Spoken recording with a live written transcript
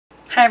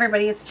Hi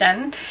everybody, it's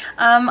Jen.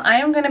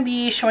 I am going to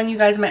be showing you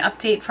guys my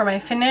update for my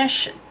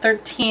Finish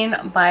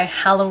 13 by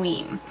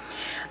Halloween.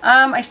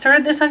 I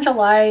started this on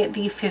July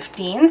the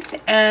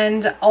 15th,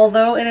 and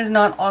although it is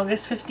not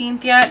August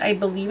 15th yet, I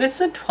believe it's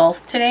the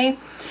 12th today.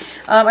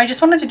 I just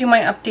wanted to do my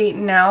update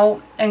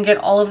now and get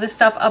all of this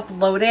stuff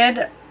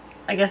uploaded,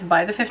 I guess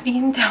by the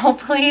 15th,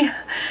 hopefully.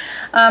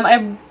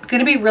 I'm going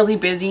to be really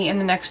busy in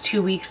the next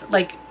 2 weeks,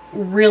 like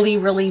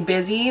really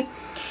busy.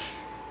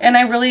 And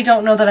I really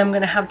don't know that I'm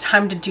going to have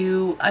time to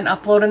do an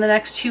upload in the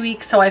next 2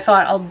 weeks. So I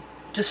thought I'll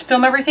just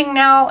film everything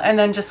now and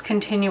then just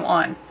continue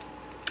on.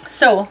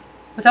 So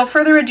without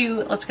further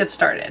ado, let's get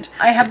started.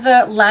 I have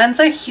the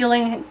Lanza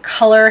Healing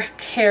Color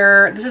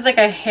Care. This is like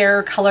a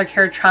hair color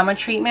care trauma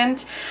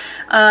treatment.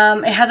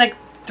 It has like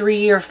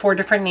 3 or 4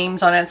 different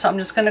names on it. So I'm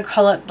just going to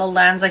call it the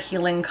Lanza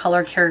Healing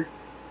Color Care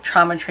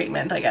trauma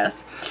treatment, I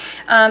guess.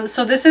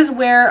 So this is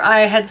where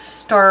I had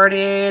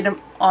started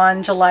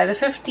on July the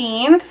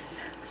 15th.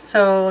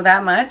 So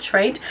that much,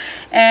 right?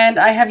 And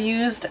I have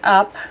used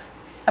up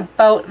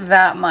about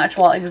that much,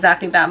 well,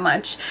 exactly that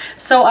much.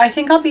 So I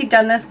think I'll be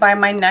done this by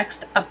my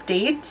next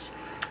update.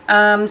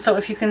 So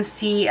if you can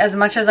see, as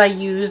much as I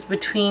used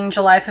between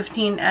July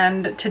 15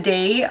 and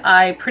today,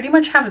 I pretty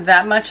much have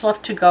that much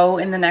left to go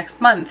in the next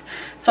month.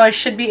 So I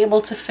should be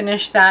able to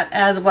finish that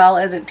as well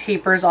as it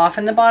tapers off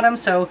in the bottom.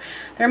 So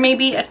there may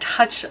be a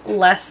touch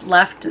less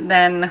left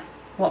than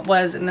what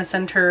was in the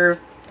center,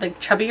 like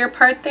chubbier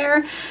part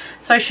there.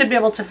 So I should be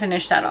able to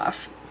finish that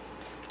off.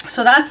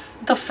 So that's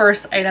the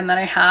first item that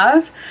I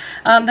have.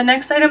 The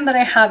next item that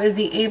I have is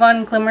the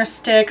Avon Glimmer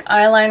Stick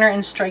Eyeliner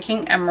in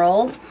Striking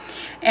Emerald.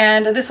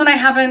 And this one I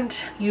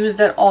haven't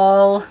used at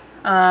all.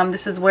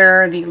 This is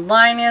where the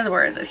line is.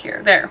 Where is it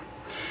here? There.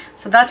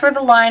 So that's where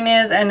the line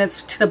is, and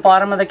it's to the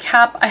bottom of the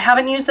cap. I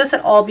haven't used this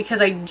at all because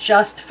I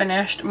just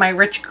finished my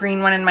rich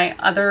green one in my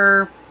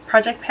other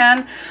project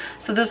pan.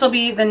 So this will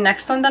be the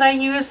next one that I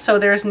use. So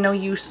there's no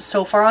use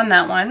so far on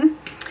that one.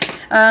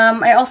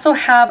 I also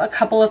have a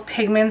couple of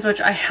pigments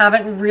which I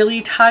haven't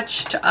really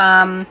touched.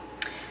 I'm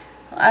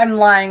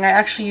lying, I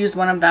actually used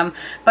one of them,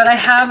 but I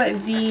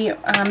have the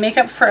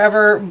Makeup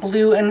Forever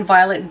Blue and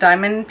Violet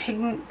Diamond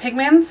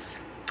pigments.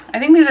 I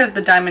think these are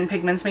the diamond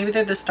pigments, maybe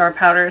they're the star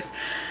powders,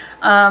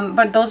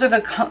 but those are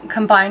the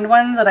combined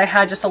ones that I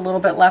had just a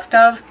little bit left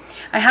of.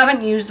 I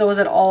haven't used those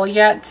at all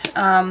yet,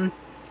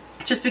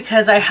 just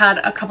because I had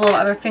a couple of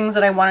other things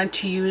that I wanted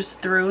to use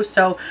through.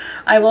 So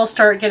I will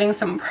start getting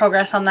some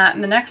progress on that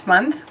in the next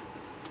month.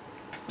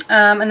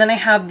 And then I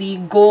have the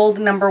Gold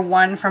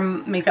 #1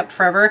 from Makeup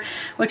Forever,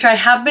 which I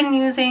have been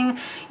using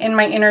in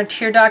my inner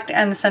tear duct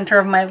and the center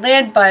of my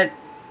lid, but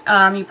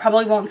you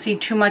probably won't see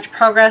too much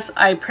progress.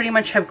 I pretty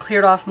much have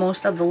cleared off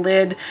most of the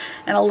lid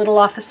and a little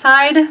off the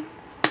side.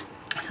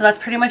 So that's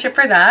pretty much it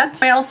for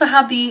that. I also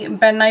have the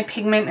Ben Nye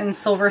Pigment in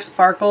Silver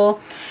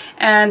Sparkle,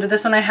 and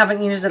this one I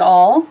haven't used at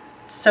all.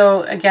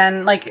 So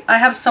again, like, I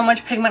have so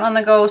much pigment on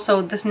the go,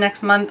 so this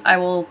next month I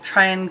will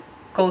try and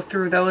go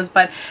through those,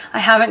 but I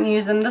haven't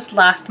used them this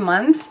last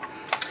month.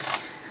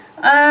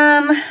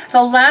 The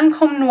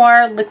Lancome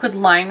Noir Liquid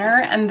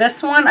Liner, and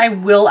this one I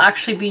will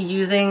actually be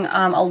using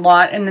a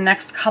lot in the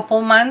next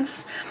couple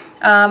months.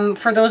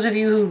 For those of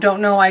you who don't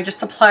know, I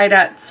just applied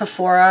at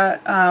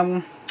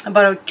Sephora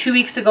about 2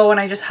 weeks ago when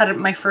I just had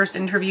my first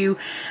interview.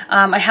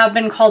 I have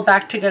been called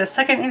back to get a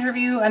second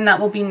interview, and that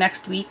will be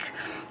next week.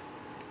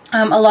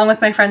 Along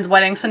with my friend's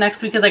wedding, so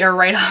next week is like a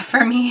write-off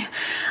for me.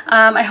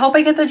 I hope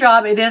I get the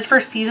job. It is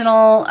for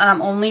seasonal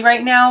only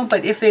right now,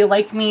 but if they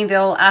like me,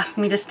 they'll ask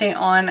me to stay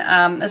on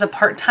as a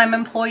part-time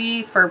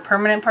employee for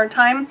permanent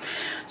part-time.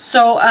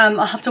 So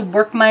I'll have to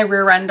work my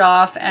rear end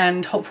off,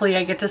 and hopefully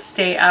I get to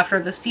stay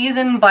after the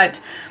season. But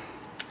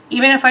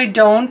even if I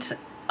don't,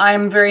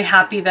 I'm very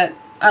happy that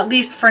at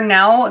least for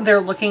now, they're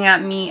looking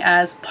at me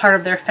as part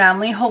of their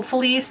family,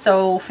 hopefully.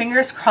 So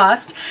fingers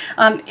crossed.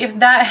 If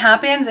that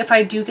happens, if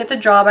I do get the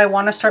job, I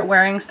want to start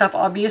wearing stuff,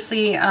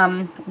 obviously,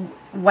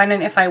 when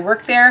and if I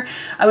work there,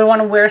 I would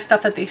want to wear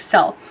stuff that they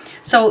sell.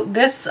 So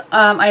this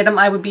item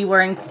I would be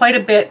wearing quite a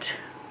bit,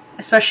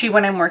 especially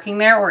when I'm working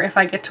there, or if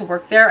I get to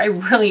work there. I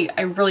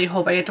really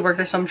hope I get to work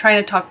there, so I'm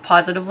trying to talk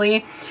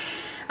positively.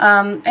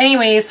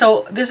 Anyway,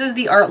 so this is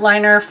the art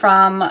liner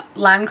from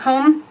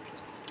Lancome.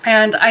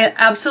 And I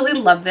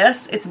absolutely love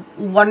this. It's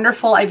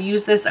wonderful. I've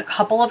used this a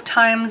couple of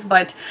times,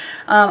 but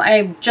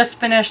I just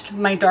finished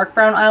my dark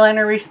brown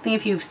eyeliner recently.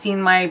 If you've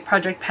seen my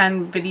Project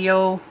Pan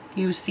video,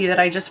 you see that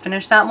I just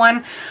finished that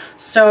one.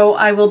 So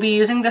I will be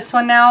using this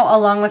one now,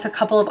 along with a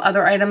couple of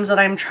other items that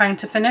I'm trying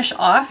to finish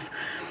off.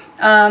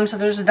 So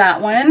there's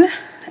that one.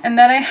 And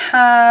then I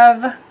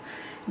have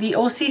the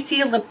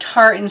OCC Lip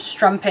Tart in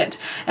Strumpet,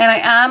 and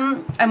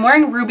I'm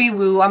wearing Ruby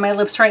Woo on my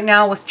lips right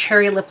now with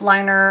Cherry Lip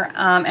Liner,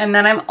 and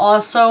then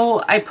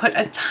I put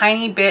a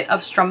tiny bit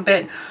of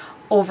Strumpet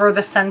over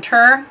the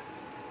center.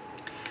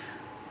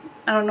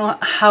 I don't know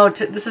how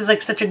to, this is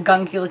like such a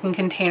gunky looking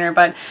container,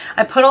 but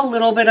I put a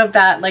little bit of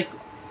that like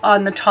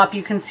on the top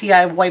you can see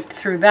I've wiped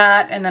through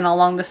that, and then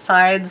along the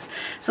sides.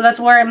 So that's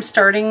where I'm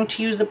starting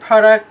to use the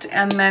product.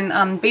 And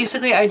then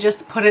basically I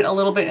just put it a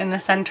little bit in the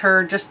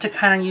center just to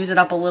kind of use it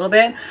up a little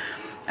bit.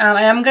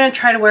 I am going to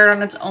try to wear it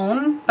on its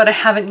own, but I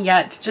haven't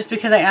yet, just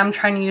because I am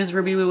trying to use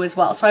Ruby Woo as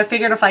well. So I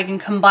figured if I can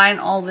combine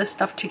all this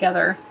stuff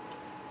together,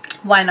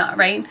 why not,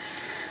 right?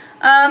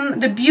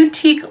 The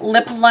Beautique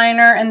lip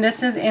liner, and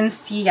this is in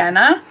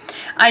Sienna.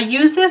 I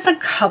used this a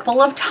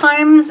couple of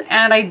times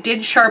and I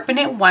did sharpen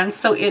it once,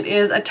 so it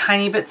is a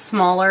tiny bit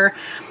smaller.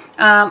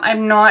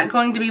 I'm not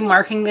going to be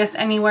marking this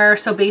anywhere,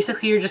 so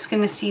basically you're just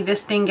going to see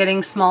this thing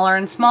getting smaller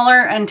and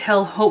smaller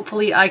until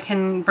hopefully I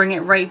can bring it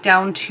right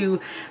down to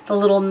the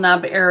little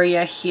nub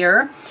area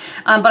here.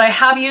 But I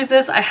have used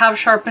this, I have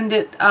sharpened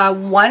it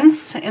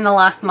once in the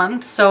last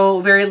month,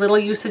 so very little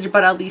usage,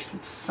 but at least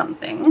it's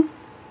something.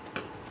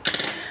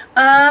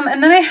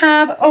 And then I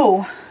have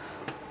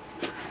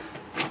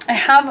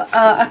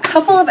a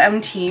couple of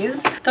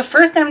empties. The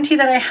first empty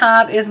that I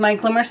have is my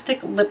Glimmer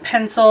Stick lip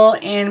pencil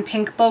in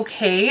Pink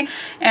Bouquet,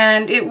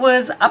 and it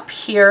was up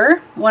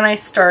here when I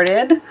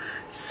started,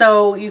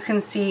 so you can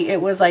see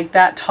it was like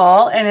that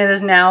tall, and it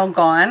is now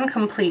gone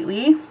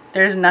completely.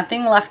 There's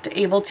nothing left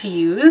able to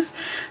use,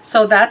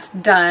 so that's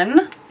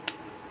done.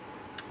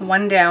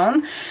 One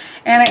down.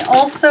 And I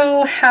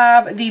also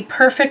have the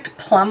Perfect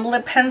Plum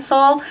lip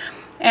pencil.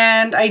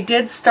 And I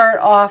did start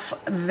off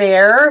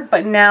there,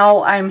 but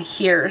now I'm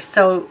here.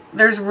 So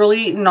there's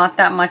really not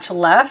that much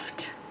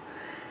left.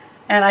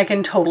 And I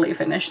can totally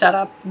finish that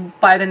up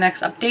by the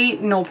next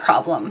update, no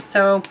problem.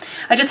 So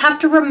I just have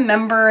to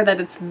remember that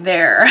it's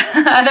there.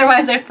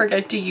 Otherwise I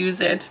forget to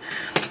use it.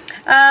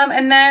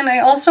 And then I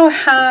also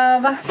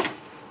have,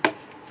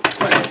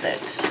 what is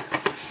it?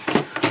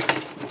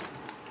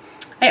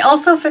 I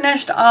also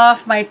finished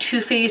off my Too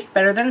Faced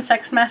Better Than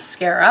Sex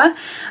mascara.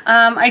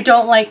 I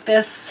don't like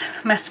this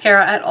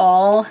mascara at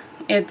all.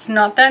 It's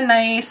not that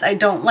nice. I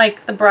don't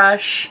like the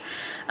brush.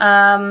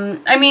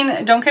 I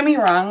mean, don't get me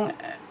wrong.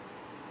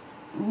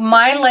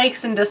 My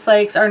likes and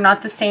dislikes are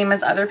not the same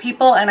as other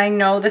people, and I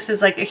know this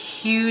is like a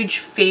huge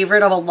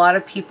favorite of a lot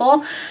of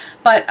people.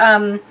 But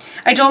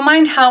I don't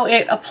mind how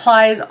it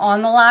applies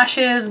on the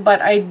lashes,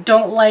 but I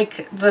don't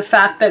like the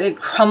fact that it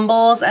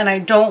crumbles, and I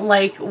don't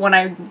like when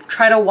I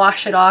try to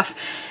wash it off.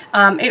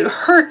 It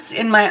hurts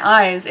in my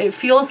eyes. It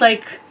feels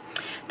like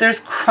there's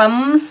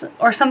crumbs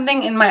or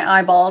something in my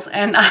eyeballs,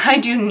 and I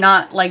do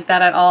not like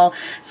that at all.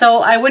 So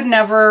I would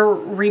never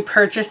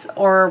repurchase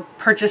or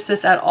purchase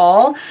this at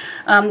all.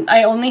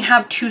 I only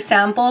have 2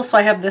 samples, so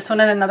I have this one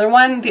and another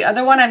one. The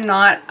other one I'm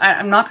not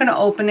going to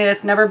open it.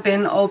 It's never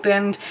been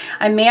opened.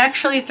 I may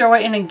actually throw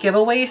it in a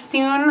giveaway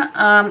soon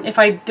if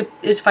I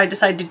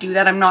decide to do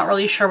that. I'm not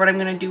really sure what I'm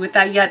going to do with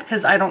that yet,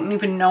 because I don't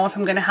even know if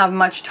I'm going to have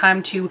much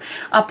time to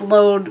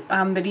upload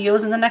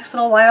videos in the next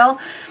little while.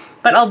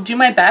 But I'll do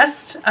my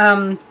best.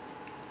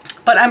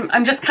 But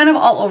I'm just kind of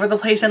all over the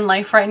place in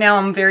life right now.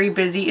 I'm very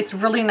busy. It's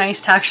really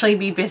nice to actually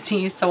be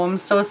busy, so I'm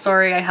so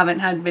sorry I haven't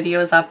had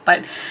videos up.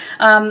 But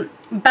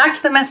back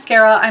to the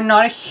mascara. I'm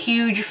not a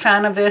huge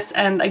fan of this,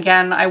 and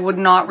again, I would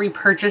not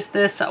repurchase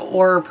this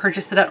or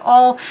purchase it at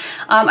all.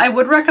 I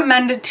would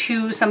recommend it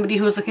to somebody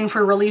who's looking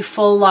for really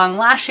full long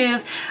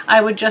lashes. I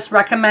would just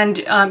recommend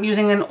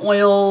using an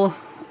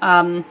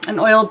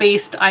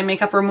oil-based eye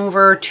makeup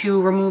remover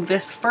to remove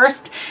this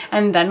first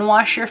and then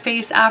wash your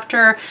face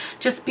after,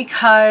 just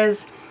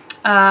because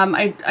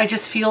I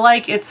just feel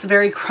like it's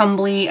very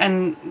crumbly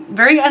and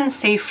very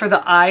unsafe for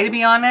the eye, to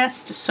be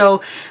honest.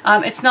 So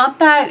it's not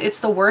that it's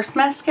the worst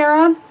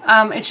mascara,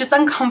 it's just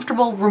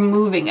uncomfortable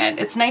removing it.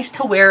 It's nice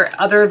to wear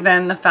other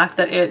than the fact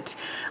that it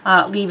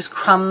leaves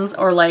crumbs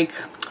or like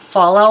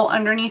fallout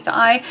underneath the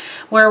eye,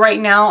 where right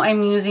now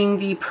I'm using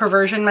the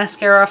Perversion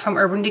mascara from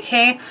Urban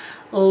Decay.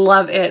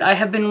 Love it. I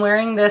have been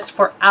wearing this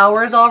for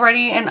hours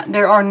already, and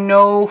there are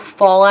no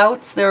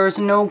fallouts. There's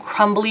no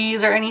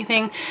crumblies or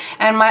anything,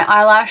 and my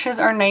eyelashes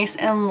are nice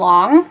and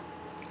long.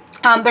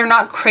 They're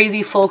not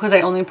crazy full because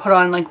I only put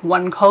on like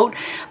 1 coat,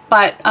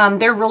 but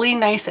they're really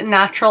nice and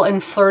natural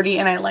and flirty,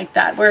 and I like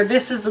that. Where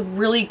this is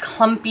really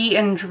clumpy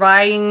and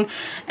drying,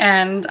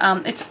 and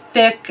it's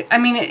thick. I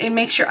mean, it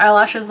makes your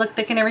eyelashes look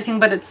thick and everything,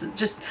 but it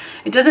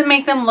doesn't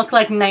make them look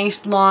like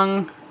nice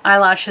long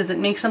eyelashes. It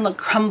makes them look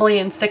crumbly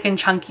and thick and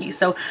chunky.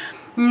 So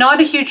not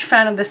a huge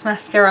fan of this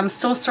mascara. I'm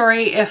so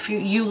sorry if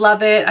you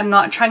love it. I'm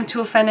not trying to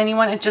offend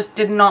anyone. It just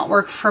did not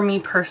work for me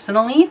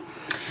personally.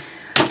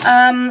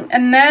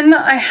 And then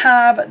I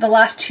have the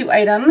last 2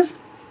 items.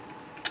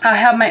 I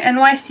have my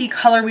NYC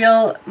Color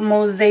Wheel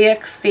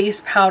Mosaic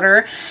Face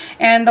Powder,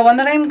 and the one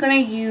that I'm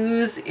going to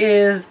use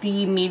is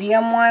the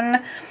medium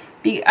one.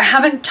 I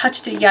haven't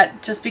touched it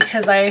yet just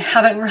because I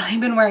haven't really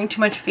been wearing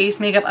too much face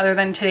makeup other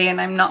than today, and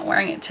I'm not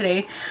wearing it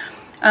today.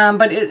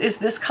 But it is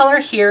this color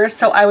here,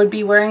 so I would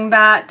be wearing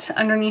that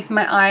underneath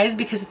my eyes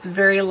because it's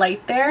very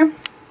light there.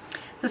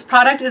 This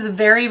product is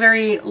very,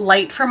 very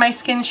light for my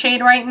skin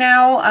shade right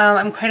now.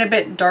 I'm quite a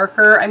bit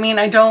darker. I mean,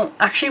 I don't,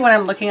 actually when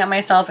I'm looking at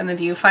myself in the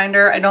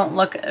viewfinder, I don't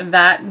look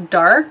that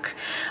dark,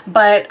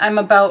 but I'm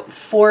about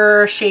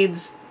 4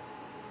 shades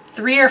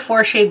 3 or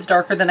 4 shades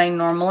darker than I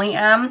normally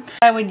am.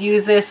 I would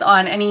use this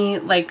on any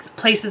like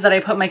places that I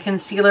put my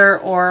concealer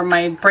or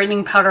my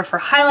brightening powder for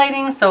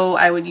highlighting, so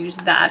I would use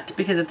that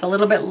because it's a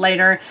little bit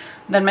lighter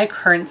than my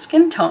current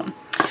skin tone.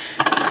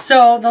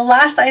 So the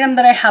last item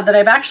that I have that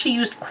I've actually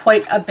used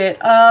quite a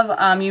bit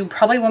of, you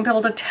probably won't be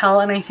able to tell,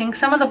 and I think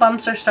some of the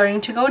bumps are starting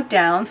to go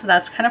down, so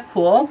that's kind of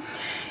cool.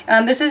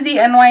 This is the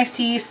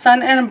NYC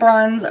Sun and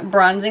Bronze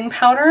Bronzing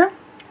Powder,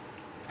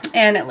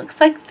 and it looks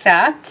like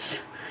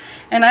that.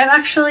 And I've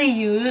actually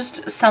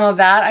used some of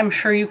that. I'm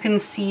sure you can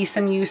see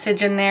some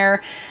usage in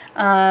there.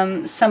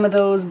 Some of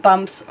those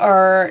bumps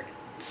are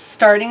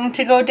starting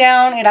to go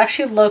down. It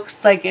actually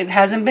looks like it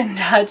hasn't been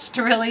touched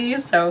really,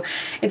 so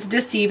it's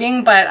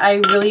deceiving, but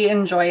I really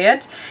enjoy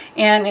it.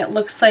 And it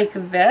looks like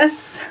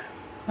this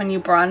when you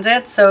bronze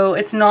it, so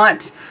it's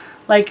not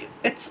like,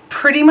 it's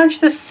pretty much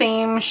the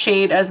same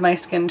shade as my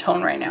skin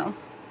tone right now.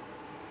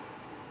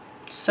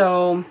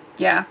 So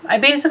yeah,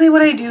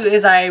 what I do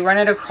is I run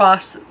it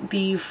across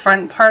the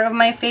front part of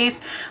my face,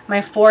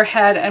 my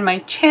forehead and my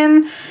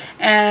chin,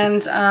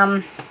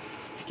 and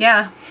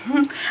yeah,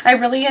 I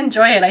really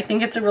enjoy it. I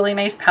think it's a really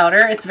nice powder.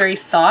 It's very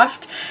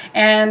soft,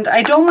 and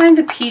I don't mind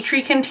the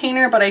Petri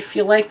container, but I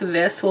feel like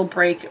this will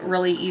break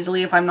really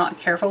easily if I'm not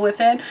careful with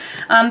it.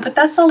 But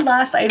that's the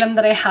last item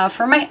that I have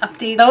for my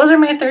update. Those are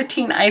my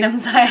 13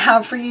 items that I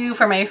have for you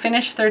for my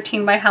Finish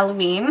 13 by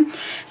Halloween.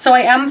 So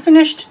I am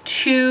finished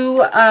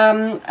 2.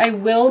 I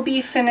will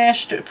be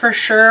finished for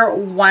sure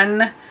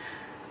one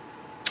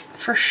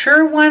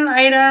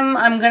item.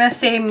 I'm gonna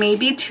say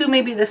maybe 2,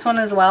 maybe this one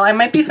as well. I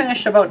might be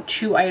finished about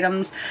 2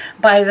 items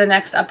by the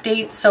next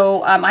update,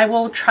 so I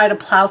will try to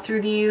plow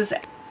through these.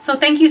 So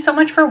thank you so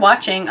much for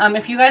watching.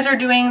 If you guys are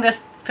doing this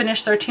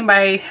Finish 13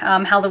 by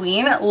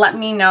Halloween, let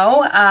me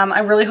know. I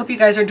really hope you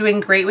guys are doing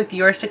great with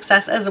your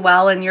success as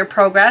well and your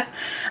progress.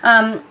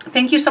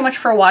 Thank you so much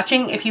for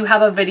watching. If you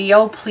have a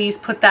video, please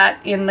put that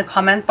in the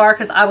comment bar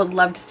because I would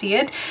love to see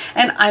it,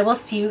 and I will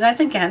see you guys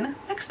again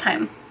next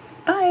time.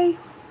 Bye.